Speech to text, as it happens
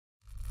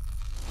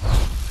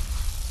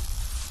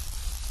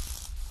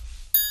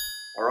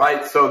All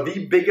right, so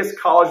the biggest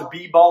college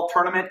b-ball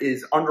tournament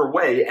is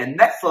underway, and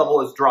Next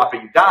Level is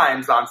dropping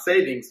dimes on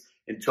savings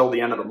until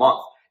the end of the month.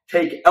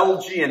 Take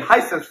LG and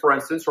Hisense, for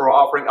instance, who are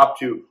offering up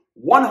to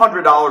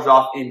 $100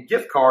 off in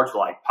gift cards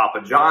like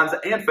Papa John's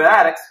and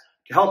Fanatics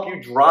to help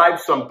you drive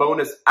some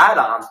bonus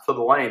add-ons to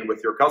the lane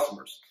with your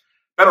customers.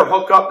 Better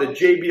hook up the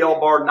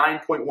JBL Bar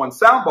 9.1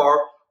 soundbar,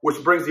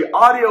 which brings the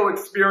audio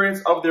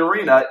experience of the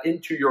arena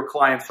into your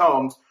clients'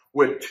 homes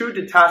with 2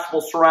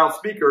 detachable surround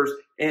speakers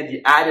and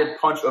the added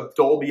punch of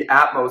Dolby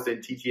Atmos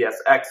and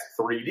TTSX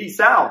 3D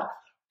sound.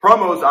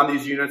 Promos on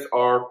these units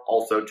are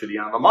also to the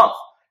end of the month.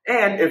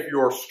 And if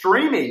you're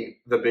streaming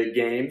the big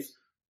games,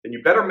 then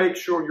you better make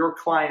sure your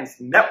client's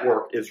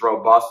network is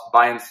robust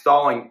by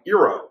installing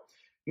Eero.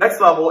 Next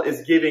Level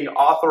is giving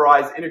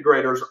authorized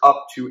integrators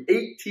up to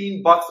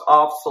 $18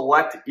 off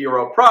select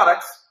Eero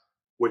products,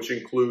 which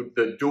include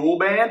the dual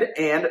band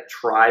and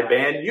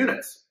tri-band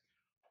units.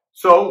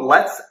 So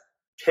let's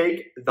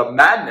take the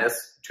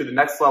madness to the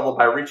next level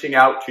by reaching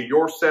out to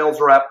your sales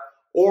rep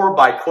or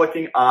by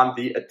clicking on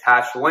the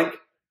attached link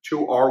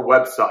to our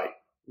website.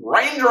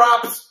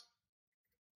 Raindrops!